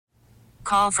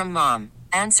call from mom.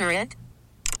 Answer it.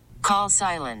 Call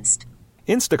silenced.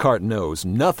 Instacart knows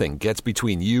nothing gets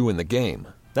between you and the game.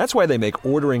 That's why they make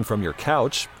ordering from your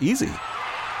couch easy.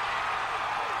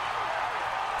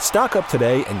 Stock up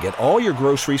today and get all your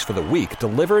groceries for the week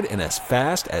delivered in as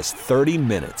fast as 30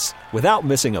 minutes without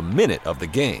missing a minute of the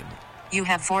game. You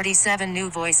have 47 new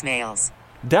voicemails.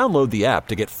 Download the app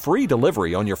to get free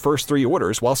delivery on your first 3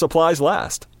 orders while supplies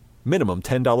last. Minimum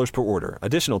 $10 per order.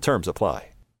 Additional terms apply.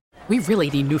 We really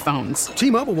need new phones.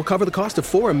 T-Mobile will cover the cost of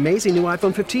 4 amazing new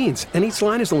iPhone 15s, and each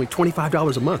line is only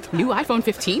 $25 a month. New iPhone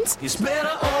 15s? It's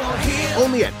better over here.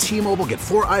 Only at T-Mobile, get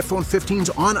 4 iPhone 15s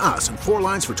on us and 4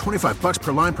 lines for $25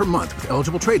 per line per month with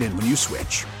eligible trade-in when you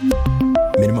switch.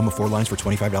 Minimum of 4 lines for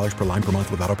 $25 per line per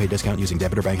month with autopay discount using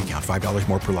debit or bank account. $5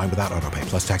 more per line without autopay,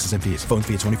 plus taxes and fees. Phone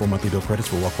fee at 24 monthly bill credits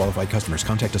for well-qualified customers.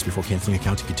 Contact us before canceling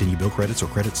account to continue bill credits or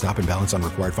credit stop and balance on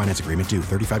required finance agreement due.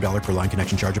 $35 per line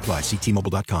connection charge applies. See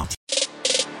T-Mobile.com.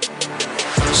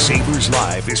 Sabres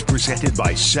Live is presented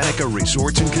by Seneca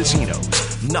Resorts and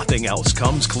Casinos. Nothing else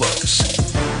comes close.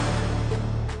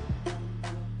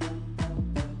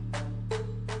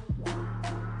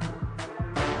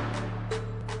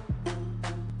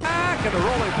 Back and the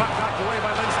rolling puck knocked away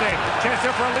by Lindstein. Chance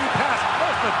there for a lead pass.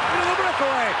 Osman into the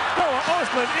breakaway. Noah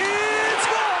Osman in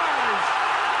scores!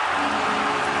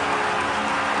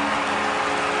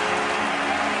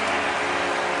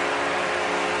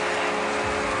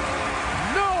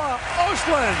 Noah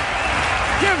Osman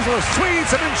gives the Swedes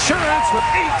some insurance with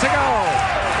 8 to go.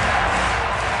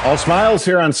 All smiles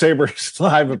here on Sabres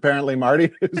Live, apparently,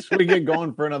 Marty, as we get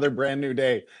going for another brand new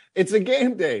day. It's a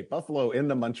game day. Buffalo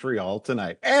into Montreal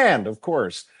tonight. And, of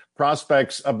course,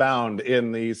 prospects abound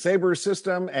in the Sabres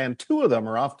system, and 2 of them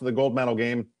are off to the gold medal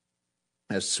game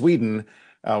as Sweden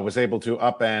was able to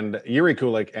upend Jiri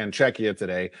Kulik and Czechia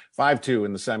today. 5-2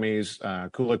 in the semis.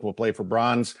 Kulik will play for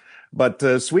bronze. But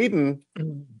Sweden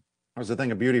was a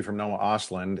thing of beauty from Noah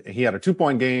Ostlund. He had a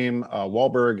 2-point game.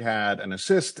 Wahlberg had an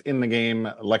assist in the game.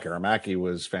 Lekkerimaki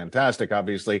was fantastic,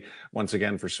 obviously, once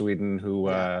again for Sweden, who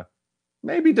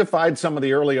maybe defied some of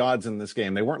the early odds in this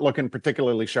game. They weren't looking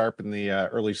particularly sharp in the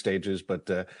early stages, but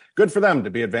good for them to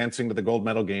be advancing to the gold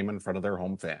medal game in front of their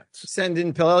home fans.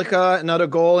 Sending Pelika another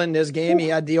goal in this game. He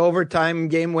had the overtime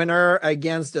game winner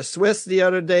against the Swiss the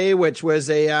other day, which was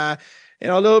a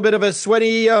little bit of a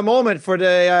sweaty moment for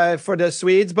the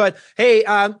Swedes. But hey,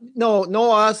 no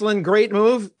Ostlund, great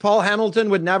move. Paul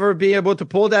Hamilton would never be able to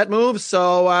pull that move.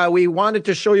 So we wanted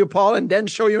to show you Paul and then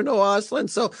show you Noah Ostlund.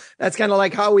 So that's kind of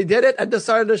like how we did it at the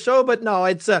start of the show. But no,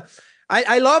 it's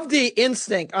I love the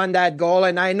instinct on that goal.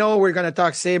 And I know we're going to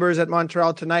talk Sabres at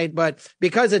Montreal tonight, but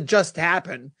because it just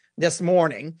happened this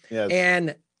morning, yes.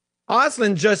 And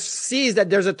Ostlund just sees that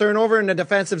there's a turnover in the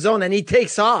defensive zone and he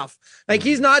takes off. Like,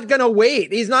 he's not going to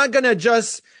wait. He's not going to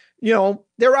just,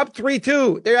 they're up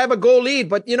 3-2. They have a goal lead.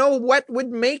 But you know what would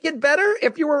make it better?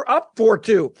 If you were up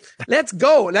 4-2. Let's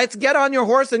go. Let's get on your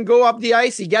horse and go up the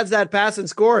ice. He gets that pass and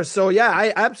scores. So, yeah,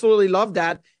 I absolutely love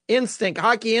that instinct,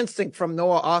 hockey instinct from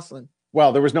Noah Ostlund.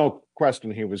 Well, there was no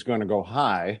question he was going to go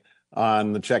high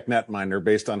on the Czech netminder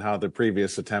based on how the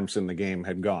previous attempts in the game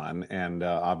had gone. And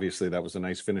obviously that was a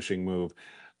nice finishing move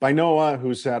by Noah,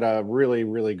 who's had a really,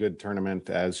 really good tournament,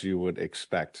 as you would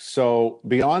expect. So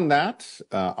beyond that,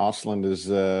 Ostlund is,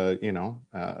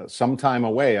 some time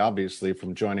away, obviously,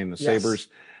 from joining the Sabres.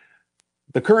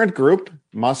 The current group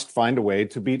must find a way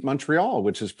to beat Montreal,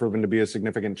 which has proven to be a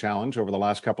significant challenge over the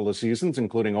last couple of seasons,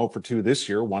 including 0-2 this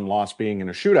year, one loss being in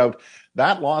a shootout.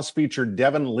 That loss featured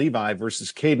Devon Levi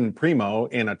versus Caden Primo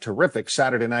in a terrific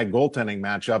Saturday night goaltending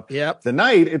matchup. Yep.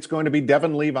 Tonight, it's going to be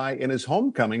Devon Levi in his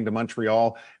homecoming to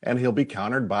Montreal, and he'll be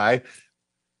countered by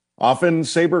often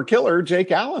Sabre killer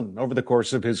Jake Allen over the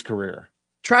course of his career.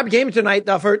 Trap game tonight,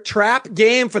 Duffer. Trap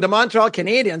game for the Montreal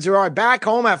Canadiens, who are back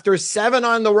home after 7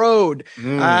 on the road.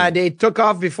 They took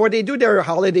off before they do their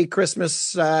holiday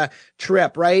Christmas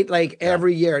trip, right? Like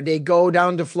every year. They go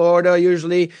down to Florida,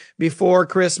 usually before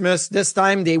Christmas. This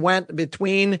time they went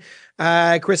between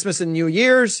Christmas and New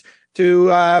Year's to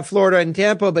Florida and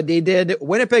Tampa, but they did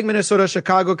Winnipeg, Minnesota,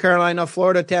 Chicago, Carolina,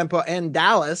 Florida, Tampa, and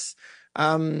Dallas.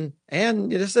 And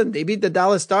listen, they beat the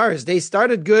Dallas Stars. They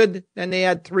started good, and they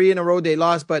had 3 in a row they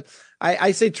lost. But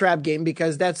I say trap game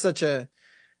because that's such a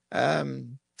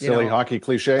silly hockey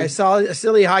cliche. I saw a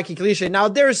silly hockey cliche. Now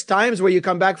there's times where you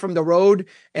come back from the road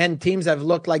and teams have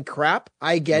looked like crap.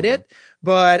 I get it,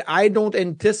 but I don't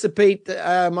anticipate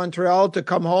Montreal to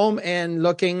come home and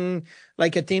looking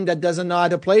like a team that doesn't know how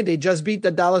to play. They just beat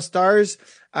the Dallas Stars.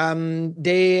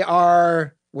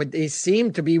 They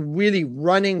seem to be really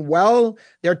running well.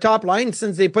 Their top line,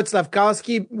 since they put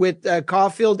Slavkovsky with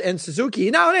Caulfield and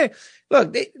Suzuki. Now,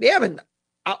 they haven't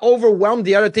overwhelmed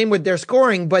the other team with their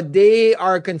scoring, but they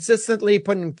are consistently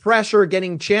putting pressure,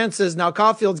 getting chances. Now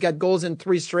Caulfield's got goals in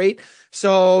 3 straight.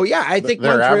 So yeah, I think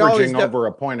they're Montreal averaging over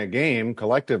a point a game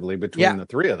collectively between the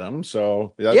 3 of them.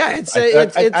 So it's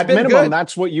at been minimum, good.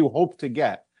 that's what you hope to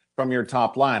get from your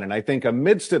top line. And I think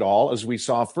amidst it all, as we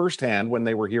saw firsthand when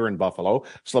they were here in Buffalo,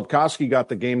 Slafkovsky got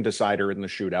the game decider in the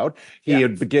shootout. He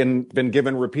had been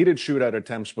given repeated shootout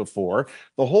attempts before.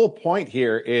 The whole point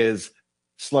here is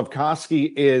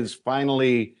Slafkovsky is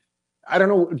finally, I don't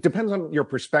know, it depends on your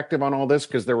perspective on all this,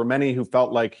 because there were many who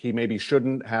felt like he maybe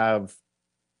shouldn't have,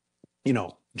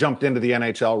 jumped into the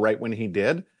NHL right when he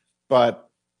did. But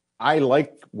I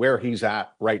like where he's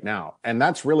at right now. And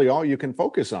that's really all you can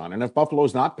focus on. And if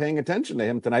Buffalo's not paying attention to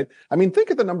him tonight, I mean, think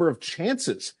of the number of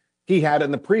chances he had in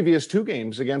the previous 2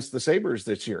 games against the Sabres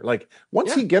this year. Like,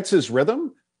 once he gets his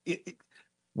rhythm,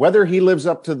 whether he lives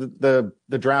up to the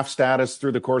draft status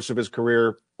through the course of his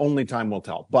career, only time will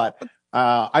tell. But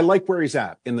I like where he's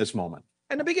at in this moment.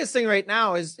 And the biggest thing right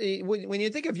now is when you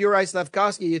think of Juraj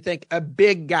Slafkovsky, you think a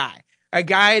big guy, a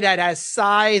guy that has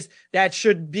size, that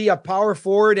should be a power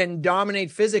forward and dominate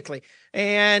physically.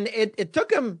 And it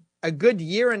took him a good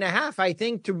year and a half, I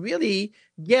think, to really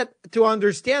get to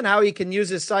understand how he can use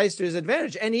his size to his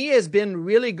advantage. And he has been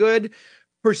really good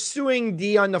pursuing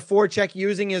D on the forecheck,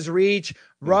 using his reach,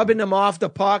 rubbing him off the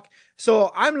puck.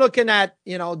 So I'm looking at,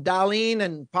 Dahlin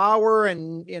and Power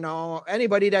and,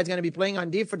 anybody that's going to be playing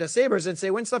on D for the Sabres and say,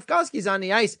 when Slafkovsky's on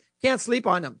the ice, can't sleep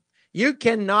on him. You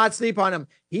cannot sleep on him.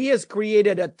 He has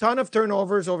created a ton of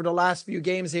turnovers over the last few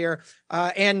games here.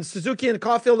 And Suzuki and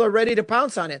Caulfield are ready to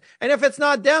pounce on it. And if it's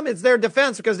not them, it's their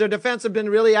defense, because their defense have been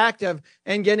really active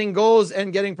and getting goals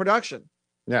and getting production.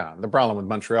 Yeah, the problem with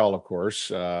Montreal, of course,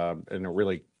 and it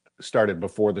really started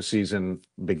before the season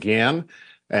began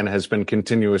and has been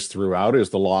continuous throughout,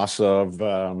 is the loss of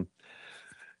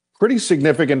pretty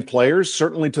significant players,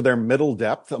 certainly to their middle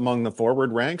depth among the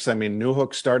forward ranks. I mean,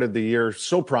 Newhook started the year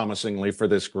so promisingly for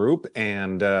this group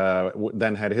and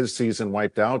then had his season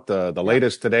wiped out. The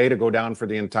latest today to go down for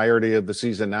the entirety of the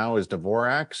season now is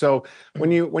Dvorak. So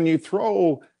when you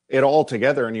throw it all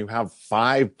together and you have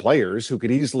 5 players who could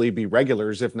easily be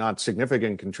regulars, if not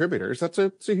significant contributors, it's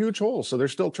a huge hole. So they're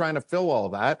still trying to fill all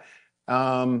that.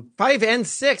 5 and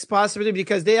 6 possibly,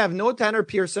 because they have no Tanner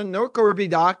Pearson, no Kirby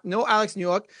Doc, no Alex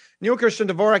Newhook, no Christian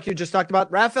Dvorak you just talked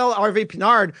about, Raphael Harvey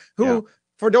Pinard, who,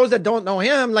 for those that don't know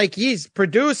him, like, he's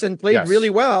produced and played really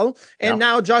well. And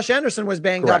now Josh Anderson was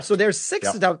banged up. So there's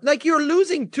 6 of them. Like, you're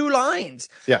losing 2 lines.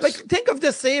 Like, think of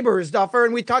the Sabres, Duffer,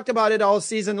 and we talked about it all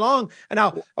season long. And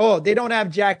now, they don't have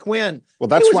Jack Quinn. Well,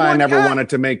 that's why I never wanted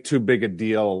to make too big a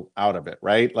deal out of it,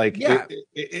 right? Like,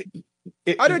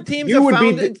 other teams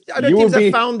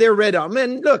have found their rhythm.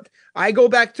 And look, I go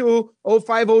back to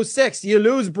 05-06. You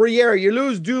lose Briere, you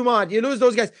lose Dumont, you lose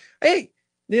those guys. Hey,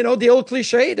 the old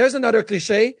cliche. There's another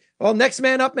cliche. Well, next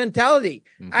man up mentality.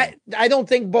 I don't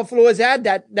think Buffalo has had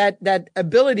that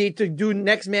ability to do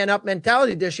next man up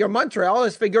mentality this year. Montreal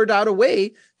has figured out a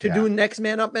way to do next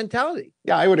man up mentality.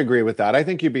 Yeah, I would agree with that. I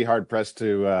think you'd be hard pressed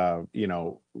to,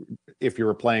 if you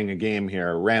were playing a game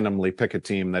here, randomly pick a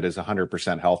team that is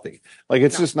 100% healthy. Like,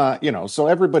 it's just not, so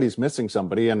everybody's missing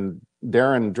somebody. And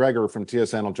Darren Dreger from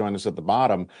TSN will join us at the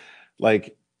bottom.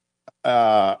 Like,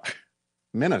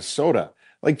 Minnesota,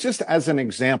 like, just as an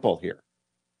example here,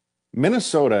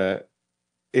 Minnesota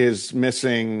is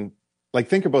missing, like,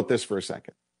 think about this for a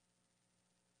second.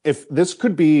 If this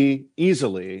could be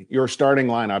easily your starting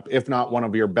lineup, if not one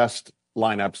of your best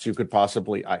lineups you could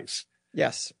possibly ice.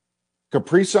 Yes.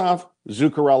 Kaprizov,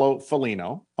 Zuccarello,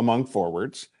 Foligno among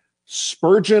forwards,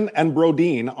 Spurgeon and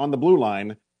Brodin on the blue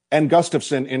line, and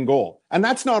Gustafsson in goal. And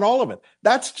that's not all of it.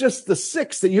 That's just the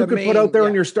 6 that you could put out there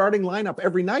in your starting lineup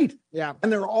every night. Yeah.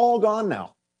 And they're all gone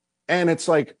now. And it's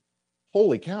like,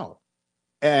 holy cow.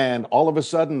 And all of a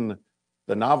sudden,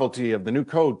 the novelty of the new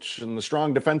coach and the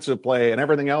strong defensive play and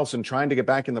everything else and trying to get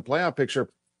back in the playoff picture,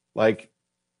 like,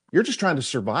 you're just trying to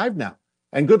survive now.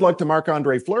 And good luck to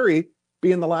Marc-Andre Fleury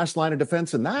being the last line of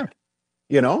defense in that,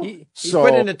 He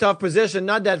put in a tough position.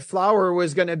 Not that Flower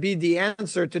was going to be the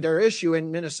answer to their issue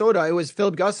in Minnesota. It was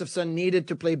Phil Gustafsson needed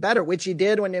to play better, which he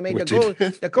did when they made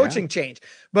the coaching change.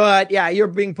 But you're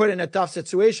being put in a tough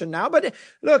situation now. But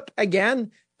look,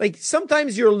 again, like,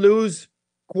 sometimes you lose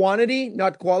quantity,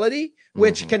 not quality,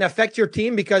 which can affect your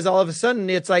team, because all of a sudden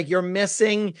it's like you're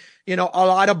missing, a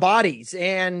lot of bodies,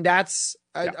 and that's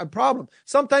a problem.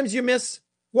 Sometimes you miss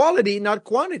quality, not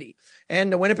quantity.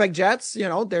 And the Winnipeg Jets,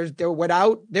 they're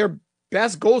without their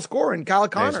best goal scorer in Kyle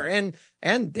Connor,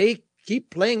 and they keep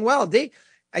playing well.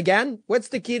 Again, what's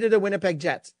the key to the Winnipeg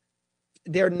Jets?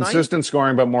 they're consistent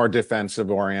scoring, but more defensive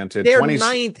oriented. They're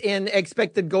ninth in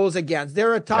expected goals against.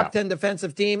 They're a top 10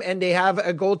 defensive team, and they have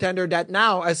a goaltender that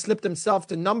now has slipped himself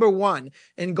to number 1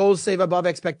 in goals save above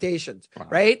expectations,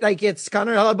 right? Like it's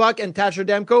Connor Hellebuck and Thatcher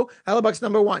Demko. Hellebuck's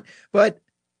number 1. But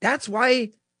that's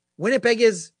why Winnipeg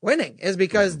is winning, is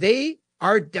because they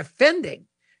are defending,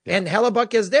 and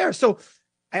Hellebuck is there. So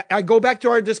I go back to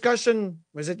our discussion,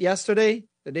 was it yesterday,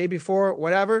 the day before,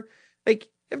 whatever? Like,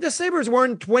 if the Sabres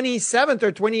weren't 27th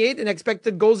or 28th in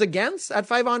expected goals against at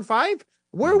 5-on-5,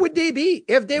 where would they be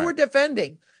if they were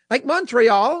defending? Like,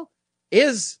 Montreal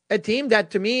is a team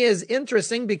that to me is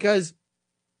interesting because,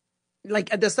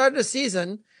 like, at the start of the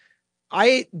season,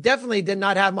 I definitely did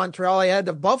not have Montreal ahead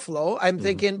of Buffalo. I'm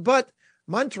thinking, but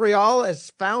Montreal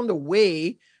has found a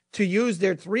way to use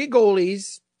their 3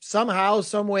 goalies somehow,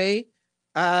 some way,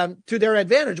 to their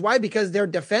advantage. Why? Because they're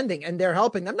defending and they're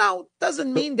helping them. Now,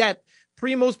 doesn't mean that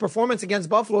Primo's performance against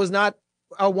Buffalo is not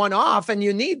a one-off, and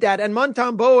you need that. And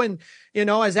Montembeault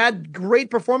has had great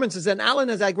performances, and Allen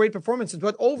has had great performances.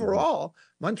 But overall,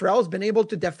 Montreal has been able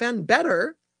to defend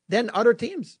better than other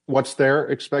teams. What's their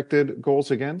expected goals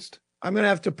against? I'm going to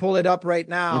have to pull it up right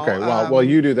now. Okay, well,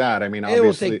 you do that. I mean,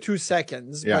 obviously. It will take 2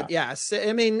 seconds. Yeah. But yes,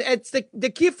 I mean, it's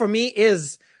the key for me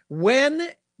is when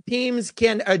teams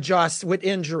can adjust with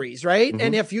injuries, right?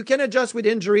 And if you can adjust with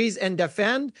injuries and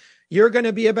defend, you're going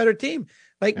to be a better team.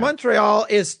 Like Montreal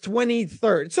is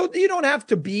 23rd. So you don't have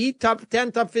to be top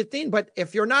 10, top 15, but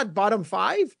if you're not bottom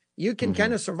 5, you can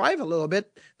kind of survive a little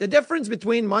bit. The difference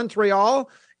between Montreal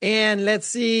and, let's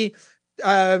see,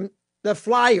 the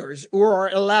Flyers, who are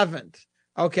 11th,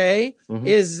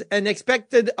 is an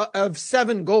expected of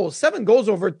 7 goals. 7 goals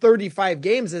over 35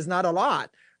 games is not a lot.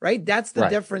 Right. That's the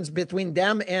difference between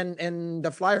them and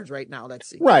the Flyers right now. Let's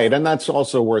see. Right. And that's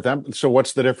also worth them. So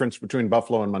what's the difference between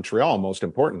Buffalo and Montreal, most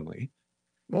importantly?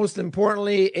 Most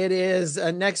importantly, it is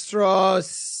an extra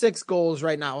 6 goals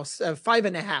right now,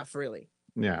 5.5, really.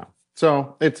 Yeah.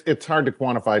 So it's hard to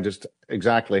quantify just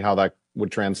exactly how that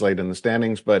would translate in the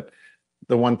standings. But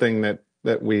the one thing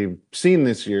that we've seen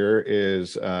this year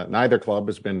is neither club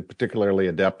has been particularly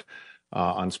adept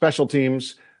on special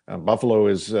teams. Buffalo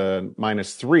is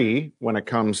 -3 when it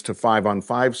comes to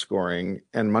 5-on-5 scoring,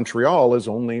 and Montreal is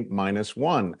only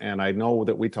 -1. And I know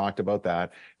that we talked about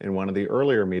that in one of the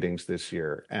earlier meetings this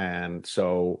year. And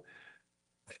so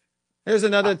here's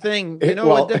another thing.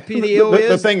 What the PDO is?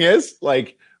 The thing is,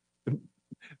 like,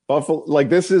 Buffalo, like,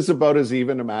 this is about as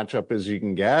even a matchup as you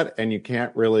can get, and you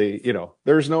can't really,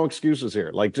 there's no excuses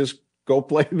here. Like, just go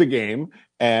play the game.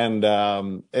 And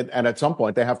at some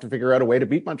point they have to figure out a way to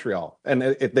beat Montreal. And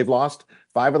they've lost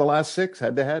 5 of the last 6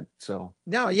 head to head. So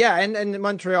no, yeah. And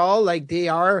Montreal, like,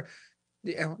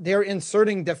 they're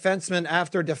inserting defenseman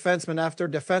after defenseman after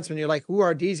defenseman. You're like, who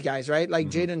are these guys? Right. Like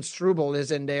Jaden Struble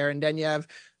is in there. And then you have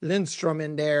Lindstrom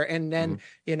in there. And then,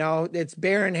 it's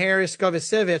Baron Harris,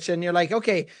 Kovacevic. And you're like,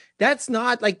 okay, that's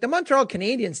not like the Montreal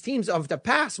Canadiens teams of the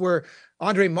past were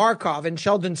Andrei Markov and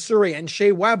Sheldon Surrey and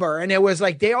Shea Weber. And it was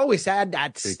like, they always had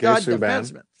that stud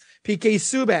defenseman, PK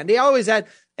Subban. They always had,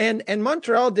 and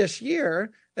Montreal this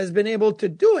year has been able to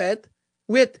do it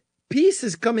with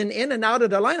pieces coming in and out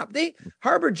of the lineup.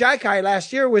 Harbor Jacki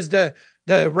last year was the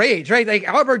rage, right? Like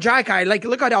Harbor Jacki, like,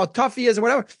 look at how tough he is or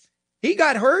whatever. He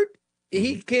got hurt.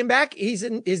 He came back. He's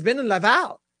been in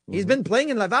Laval. He's been playing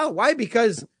in Laval. Why?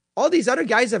 Because all these other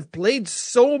guys have played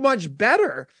so much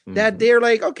better that they're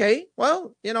like, okay,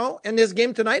 well, in this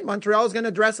game tonight, Montreal is going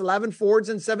to dress 11 forwards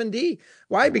and 7D.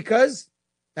 Why? Because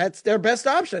that's their best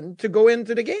option to go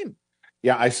into the game.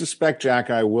 Yeah, I suspect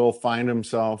Jacki will find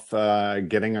himself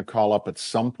getting a call up at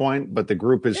some point, but the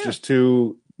group is just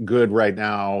too good right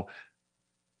now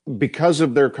because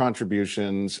of their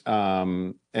contributions.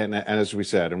 And as we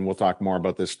said, and we'll talk more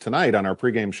about this tonight on our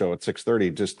pregame show at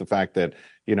 6:30, just the fact that,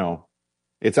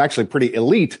 it's actually pretty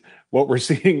elite what we're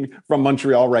seeing from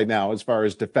Montreal right now as far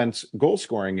as defense goal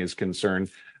scoring is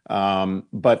concerned.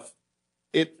 But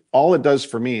all it does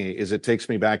for me is it takes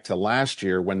me back to last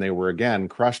year when they were again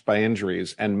crushed by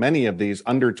injuries, and many of these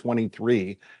under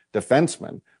 23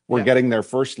 defensemen were getting their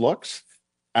first looks.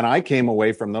 And I came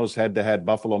away from those head-to-head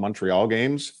Buffalo Montreal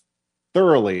games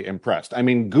thoroughly impressed. I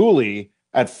mean, Goulet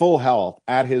at full health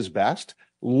at his best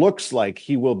looks like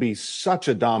he will be such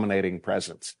a dominating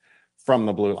presence from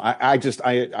the blue.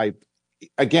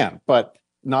 Again, but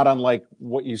not unlike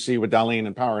what you see with Dahlin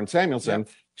and Power and Samuelsson.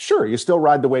 Yeah. Sure, you still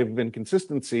ride the wave of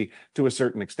inconsistency to a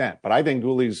certain extent, but I think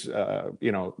Goulet's,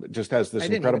 just has this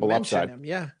incredible upside. Him.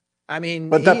 Yeah, I mean,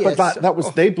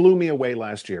 they blew me away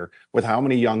last year with how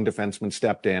many young defensemen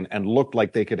stepped in and looked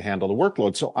like they could handle the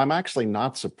workload. So I'm actually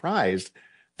not surprised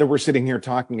that we're sitting here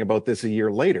talking about this a year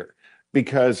later.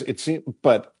 because it seemed,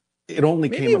 but it only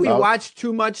Maybe came we about. watched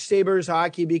too much Sabres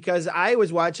hockey, because I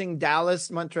was watching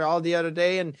Dallas, Montreal the other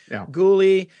day, and Yeah.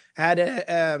 Gooley had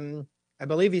I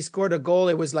believe he scored a goal.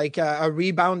 It was like a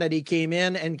rebound that he came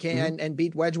in and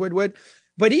beat Wedgwood.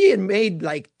 But he had made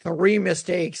like 3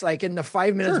 mistakes, like in the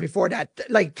 5 minutes before that,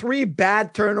 like 3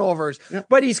 bad turnovers,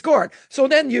 but he scored. So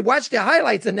then you watch the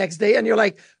highlights the next day and you're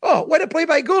like, oh, what a play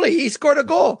by Gooley. He scored a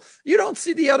goal. You don't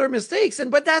see the other mistakes.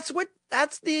 But that's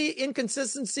the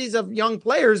inconsistencies of young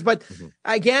players. But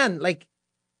again, like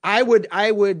I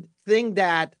would think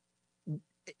that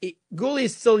Gooley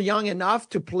is still young enough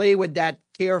to play with that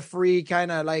carefree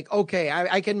kind of like, okay,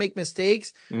 I can make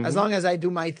mistakes as long as I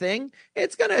do my thing.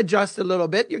 It's going to adjust a little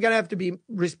bit. You're going to have to be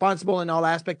responsible in all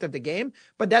aspects of the game,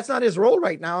 but that's not his role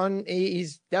right now. And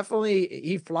he's definitely,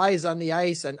 he flies on the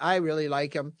ice, and I really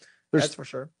like him. That's for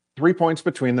sure. 3 points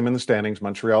between them in the standings.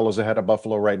 Montreal is ahead of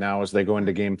Buffalo right now as they go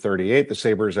into game 38. The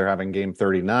Sabres are having game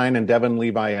 39, and Devin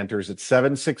Levi enters at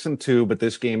 7-6-2, but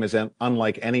this game is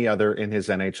unlike any other in his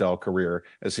NHL career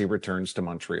as he returns to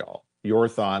Montreal. Your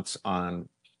thoughts on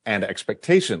and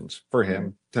expectations for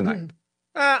him tonight?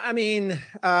 Think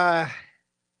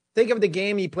of the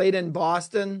game he played in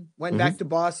Boston, went back to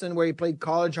Boston where he played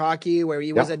college hockey, where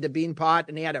he was at the Beanpot,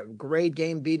 and he had a great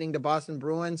game beating the Boston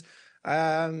Bruins.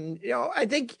 I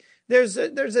think there's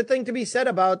a thing to be said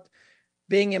about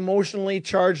being emotionally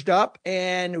charged up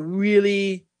and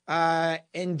really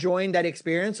enjoying that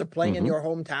experience of playing in your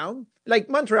hometown. Like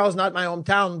Montreal is not my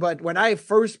hometown, but when I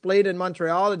first played in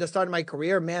Montreal at the start of my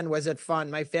career, man, was it fun.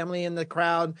 My family in the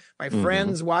crowd, my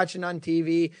friends watching on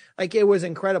TV, like it was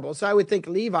incredible. So I would think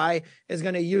Levi is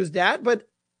going to use that, but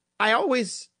I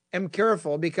always am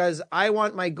careful because I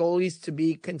want my goalies to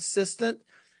be consistent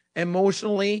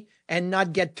emotionally and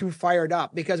not get too fired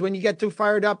up, because when you get too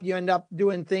fired up, you end up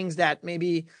doing things that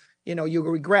maybe, you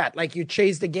regret, like you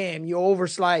chase the game, you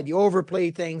overslide, you overplay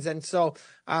things. And so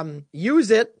use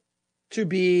it to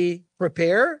be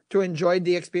prepared, to enjoy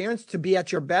the experience, to be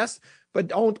at your best, but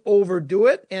don't overdo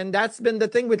it. And that's been the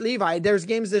thing with Levi. There's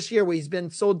games this year where he's been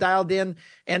so dialed in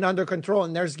and under control.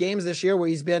 And there's games this year where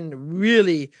he's been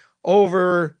really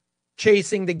over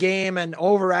chasing the game and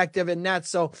overactive in net.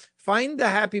 So find the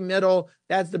happy middle.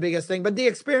 That's the biggest thing. But the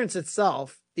experience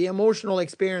itself, the emotional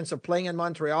experience of playing in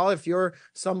Montreal, if you're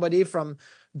somebody from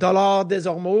Dollard des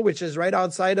Ormeaux, which is right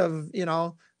outside of,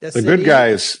 the city, good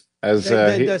guys, as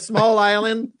the small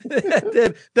island,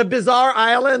 the bizarre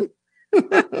island,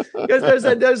 because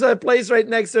there's a place right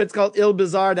next to it. It's called Il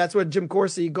Bizarre. That's where Jim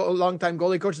Corsi, a longtime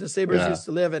goalie coach in the Sabres, used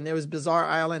to live, and it was Bizarre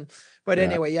Island. But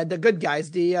anyway, the good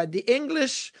guys, the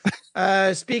English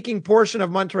speaking portion of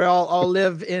Montreal all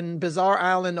live in Bizarre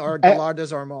Island or Dollard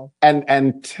des Ormeaux.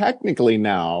 And technically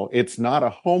now it's not a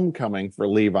homecoming for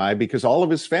Levi because all of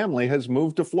his family has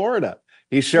moved to Florida.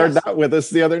 He shared that with us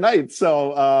the other night.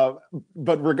 So,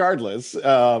 but regardless,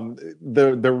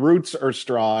 the roots are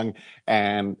strong,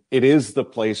 and it is the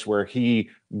place where he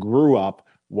grew up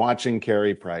watching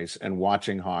Carey Price and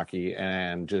watching hockey,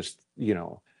 and just,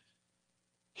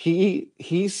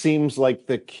 he seems like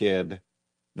the kid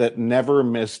that never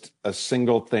missed a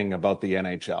single thing about the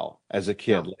NHL as a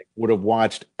kid. Like, would have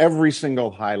watched every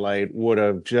single highlight, would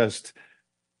have just,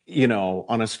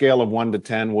 on a scale of 1 to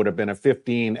 10, would have been a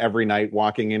 15 every night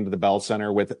walking into the Bell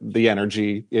Center with the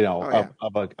energy,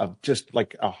 of just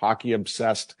like a hockey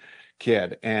obsessed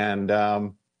kid. And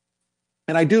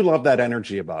I do love that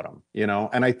energy about him,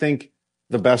 and I think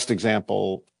the best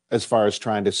example as far as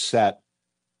trying to set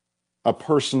a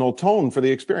personal tone for the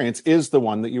experience is the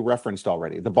one that you referenced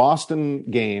already. The Boston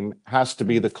game has to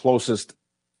be the closest,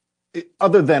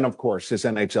 other than, of course, his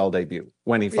NHL debut,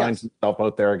 when he finds himself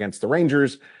out there against the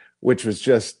Rangers, which was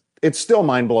just, it's still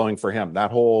mind-blowing for him,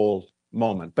 that whole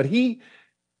moment. But he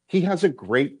has a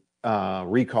great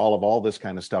recall of all this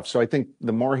kind of stuff. So I think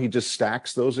the more he just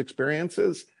stacks those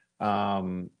experiences,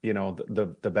 the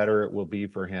better it will be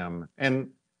for him.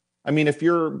 And I mean, if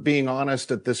you're being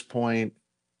honest at this point,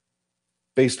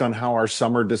 based on how our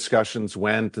summer discussions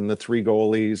went and the 3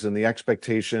 goalies and the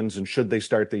expectations and should they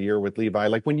start the year with Levi,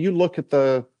 like when you look at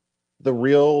the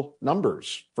real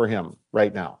numbers for him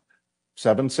right now,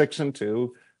 7-6-2,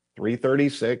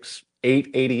 336,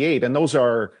 888. And those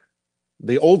are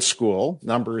the old school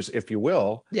numbers, if you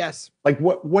will. Yes. Like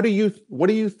what do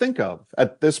you think of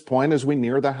at this point as we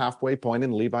near the halfway point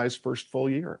in Levi's first full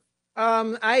year?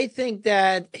 I think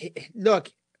that, look,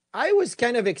 I was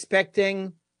kind of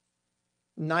expecting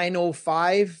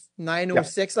 905,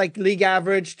 906, like league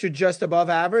average to just above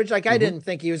average. Like I didn't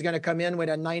think he was going to come in with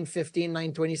a 915,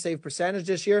 920 save percentage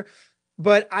this year.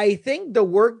 But I think the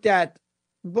work that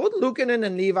both Luukkonen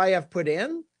and Levi have put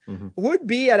in, would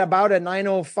be at about a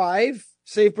 905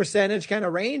 save percentage kind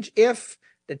of range if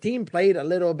the team played a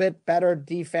little bit better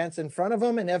defense in front of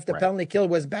them and if the penalty kill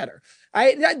was better.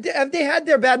 Have they had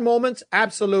their bad moments?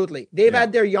 Absolutely. They've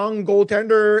had their young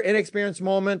goaltender inexperienced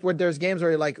moment where there's games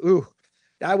where you're like, ooh,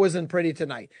 that wasn't pretty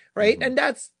tonight, right? And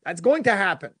that's going to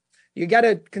happen. You got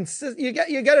to you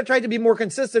got to try to be more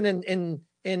consistent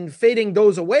in fading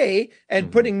those away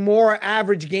and putting more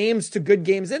average games to good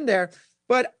games in there.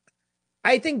 But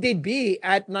I think they'd be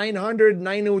at 900,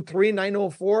 903,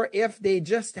 904 if they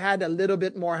just had a little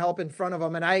bit more help in front of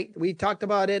them. And we talked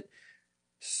about it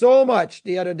so much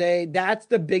the other day. That's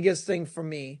the biggest thing for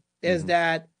me is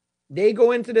that they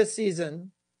go into the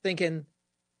season thinking,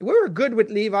 we were good with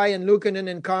Levi and Luukkonen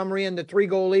and Comrie and the 3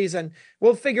 goalies, and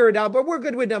we'll figure it out. But we're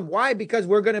good with them. Why? Because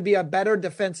we're going to be a better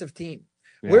defensive team.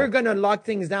 Yeah. We're going to lock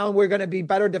things down. We're going to be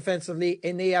better defensively,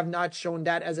 and they have not shown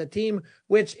that as a team,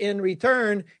 which in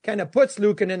return kind of puts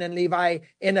Luukkonen and Levi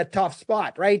in a tough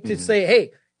spot, right? To say,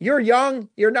 hey, you're young.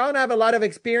 You're not going to have a lot of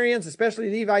experience, especially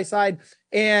Levi's side,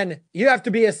 and you have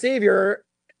to be a savior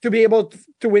to be able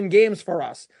to win games for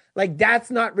us. Like, that's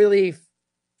not really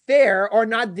fair or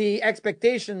not the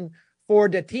expectation for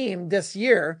the team this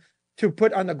year to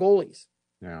put on the goalies.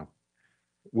 Yeah.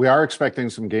 We are expecting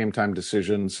some game time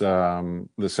decisions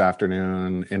this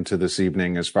afternoon into this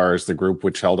evening as far as the group,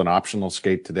 which held an optional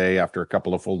skate today after a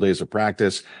couple of full days of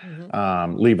practice.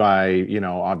 Levi,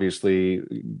 obviously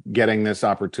getting this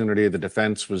opportunity. The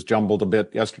defense was jumbled a bit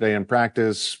yesterday in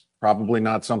practice. Probably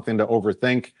not something to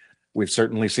overthink. We've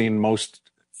certainly seen most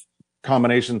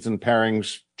combinations and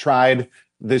pairings tried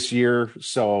this year.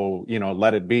 So,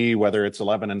 let it be, whether it's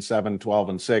 11-7,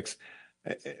 12-6.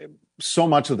 So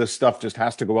much of this stuff just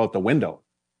has to go out the window,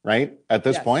 right? At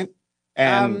this point.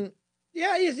 And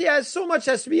so much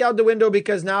has to be out the window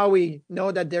because now we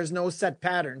know that there's no set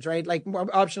patterns, right? Like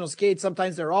optional skates,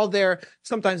 sometimes they're all there,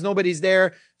 sometimes nobody's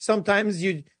there. Sometimes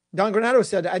Don Granato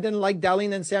said, I didn't like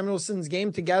Dahlin and Samuelson's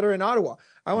game together in Ottawa.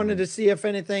 I wanted to see if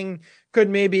anything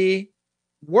could maybe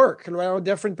work around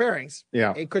different pairings.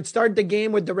 Yeah. It could start the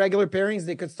game with the regular pairings.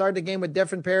 They could start the game with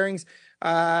different pairings.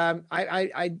 I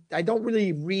don't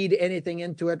really read anything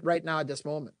into it right now at this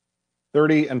moment.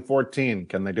 30-14.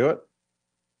 Can they do it?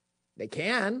 They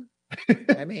can.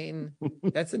 I mean,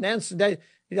 that's an answer that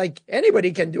like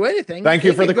anybody can do anything. Thank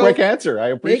you for the quick answer. I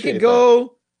appreciate it. They can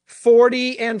go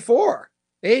 40-4.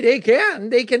 They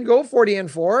can go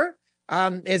 40-4.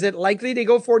 Is it likely they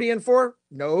go 40-4?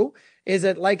 No. Is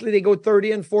it likely they go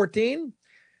 30-14?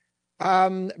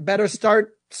 Better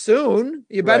start soon.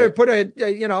 You better put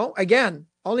again,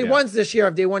 only once this year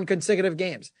have they won consecutive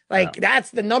games.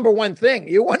 That's the number one thing.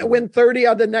 You want to win 30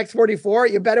 of the next 44,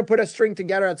 you better put a string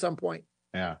together at some point.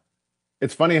 Yeah.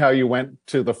 It's funny how you went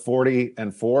to the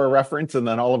 40-4 reference and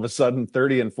then all of a sudden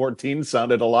 30-14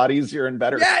 sounded a lot easier and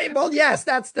better. Yeah, well, yes,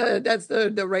 that's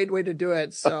the right way to do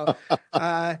it. So you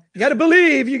got to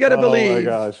believe. You got to believe. Oh my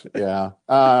gosh, yeah.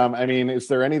 I mean, is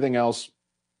there anything else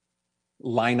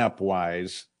lineup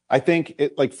wise? I think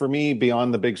for me,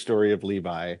 beyond the big story of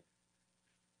Levi,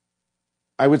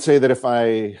 I would say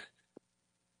that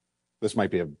this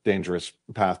might be a dangerous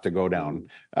path to go down.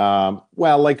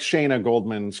 Like Shayna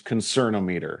Goldman's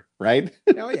concernometer, right?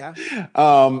 Oh, yeah.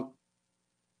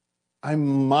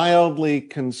 I'm mildly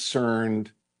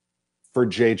concerned for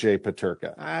JJ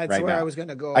Peterka. That's where I was going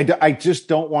to go. I just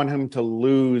don't want him to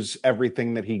lose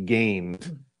everything that he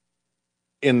gained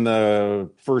in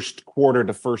the first quarter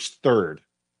to first third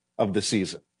of the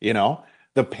season.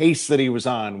 The pace that he was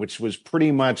on, which was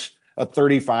pretty much a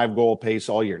 35 goal pace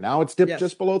all year. Now it's dipped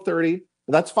just below 30.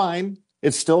 That's fine.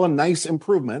 It's still a nice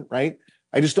improvement, right?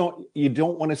 You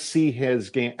don't want to see his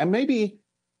game. And maybe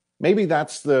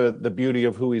that's the beauty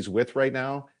of who he's with right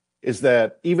now is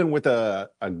that even with a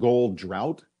goal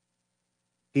drought,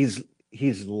 he's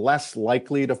less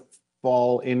likely to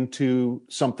fall into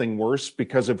something worse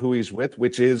because of who he's with,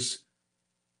 which is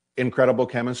incredible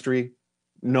chemistry,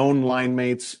 known line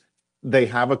mates. They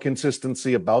have a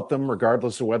consistency about them,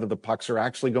 regardless of whether the pucks are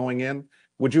actually going in.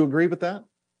 Would you agree with that?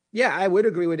 Yeah, I would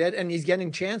agree with it. And he's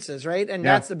getting chances, right? And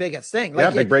that's the biggest thing.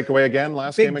 Big breakaway again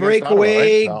last game against Big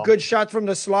breakaway, Ottawa, right? good shot from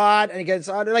the slot, and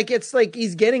it's like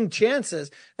he's getting chances.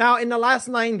 Now, in the last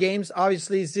 9 games,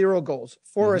 obviously 0 goals,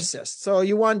 4 assists. So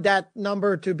you want that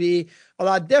number to be a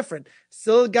lot different.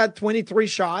 Still got 23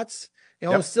 shots.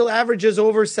 Still averages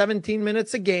over 17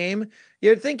 minutes a game.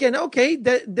 You're thinking, okay,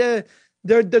 the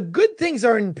good things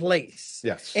are in place.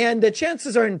 Yes. And the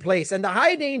chances are in place. And the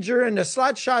high danger and the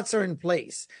slot shots are in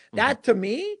place. That to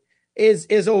me is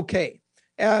okay.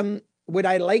 Would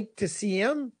I like to see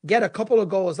him get a couple of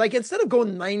goals? Like instead of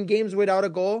going 9 games without a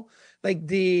goal, like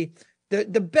the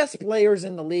the best players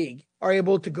in the league are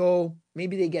able to go,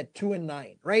 maybe they get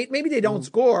 2-9, right? Maybe they don't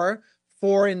score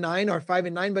 4-9 or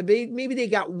 5-9, but maybe they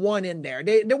got one in there.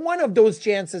 The one of those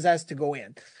chances has to go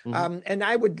in. And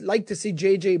I would like to see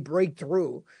JJ break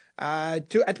through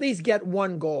to at least get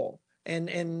one goal.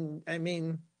 And I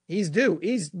mean, he's due.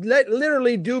 He's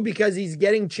literally due because he's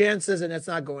getting chances and it's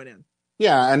not going in.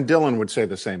 Yeah, and Dylan would say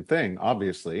the same thing,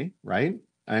 obviously, right?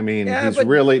 I mean,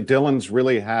 Dylan's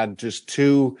really had just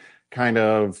two kind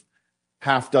of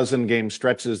half dozen game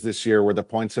stretches this year where the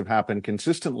points have happened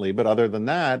consistently. But other than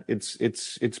that,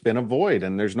 it's been a void.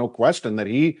 And there's no question that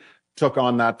he took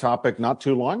on that topic not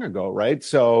too long ago, right?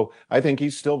 So I think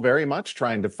he's still very much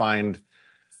trying to find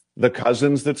the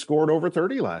cousins that scored over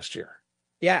 30 last year.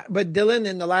 Yeah, but Dylan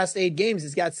in the last 8 games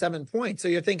has got 7 points. So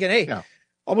you're thinking, hey,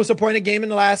 almost a point a game in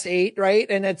the last 8, right?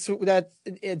 And it's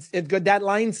good. That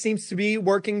line seems to be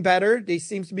working better. They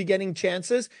seems to be getting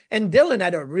chances. And Dylan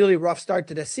had a really rough start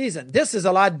to the season. This is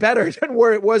a lot better than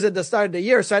where it was at the start of the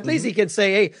year. So at least he can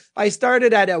say, hey, I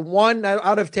started at a 1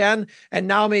 out of 10, and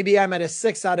now maybe I'm at a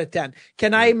 6 out of 10.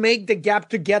 Can I make the gap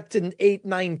to get to 8,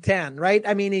 9, 10, right?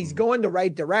 I mean, he's going the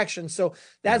right direction. So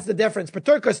that's the difference.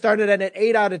 Peterka started at an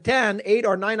 8 out of 10, 8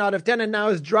 or 9 out of 10, and now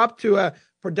has dropped to a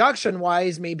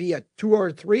production-wise, maybe a 2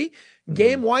 or 3.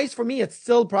 Game-wise, for me, it's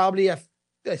still probably a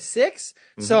 6.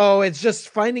 So it's just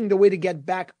finding the way to get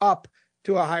back up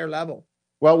to a higher level.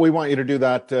 Well, we want you to do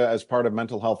that as part of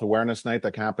Mental Health Awareness Night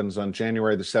that happens on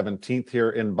January the 17th here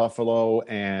in Buffalo,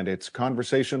 and it's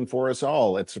Conversation for Us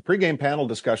All. It's a pregame panel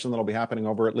discussion that'll be happening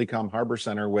over at Lecom Harbor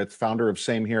Center with founder of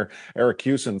Same Here, Eric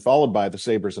Hewson, followed by the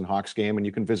Sabres and Hawks game, and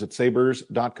you can visit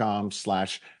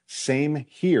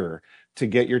sabres.com/samehere to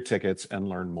get your tickets and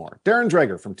learn more. Darren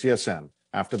Dreger from TSN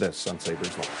after this on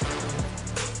Sabres Live.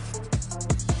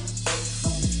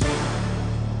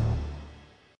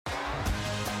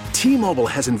 T-Mobile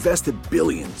has invested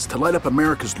billions to light up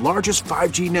America's largest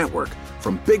 5G network,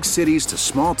 from big cities to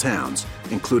small towns,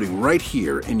 including right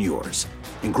here in yours.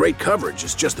 And great coverage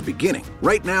is just the beginning.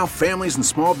 Right now, families and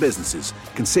small businesses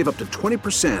can save up to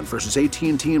 20% versus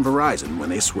AT&T and Verizon when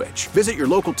they switch. Visit your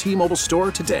local T-Mobile store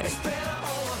today.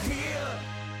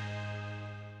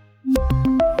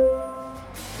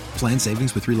 Plan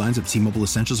savings with 3 lines of T-Mobile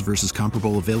Essentials versus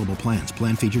comparable available plans.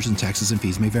 Plan features and taxes and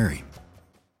fees may vary.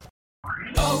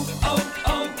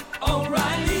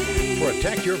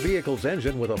 Protect your vehicle's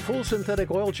engine with a full synthetic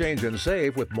oil change and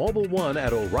save with Mobile One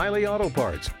at O'Reilly Auto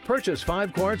Parts. Purchase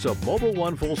 5 quarts of Mobile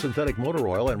One full synthetic motor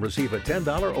oil and receive a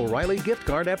 $10 O'Reilly gift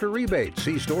card after rebate.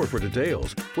 See store for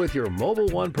details. With your Mobile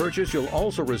One purchase, you'll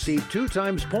also receive 2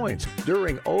 times points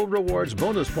during O Rewards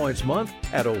Bonus Points Month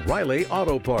at O'Reilly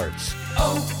Auto Parts.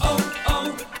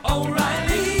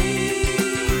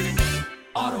 O'Reilly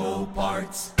Auto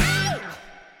Parts.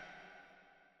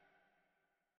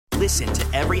 Listen to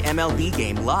every MLB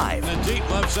game live. In the deep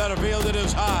left center field, it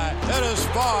is high, it is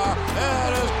far,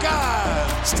 it is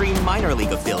gone. Stream minor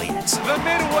league affiliates. The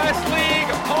Midwest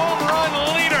League home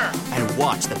run leader. And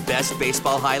watch the best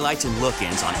baseball highlights and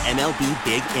look-ins on MLB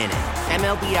Big Inning.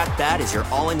 MLB At Bat is your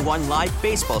all-in-one live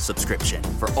baseball subscription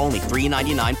for only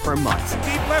 $3.99 per month.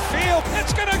 Deep left field,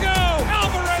 it's gonna go.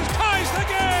 Alvarez ties the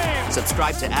game.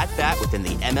 Subscribe to At Bat within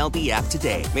the MLB app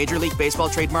today. Major League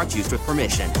Baseball trademarks used with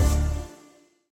permission.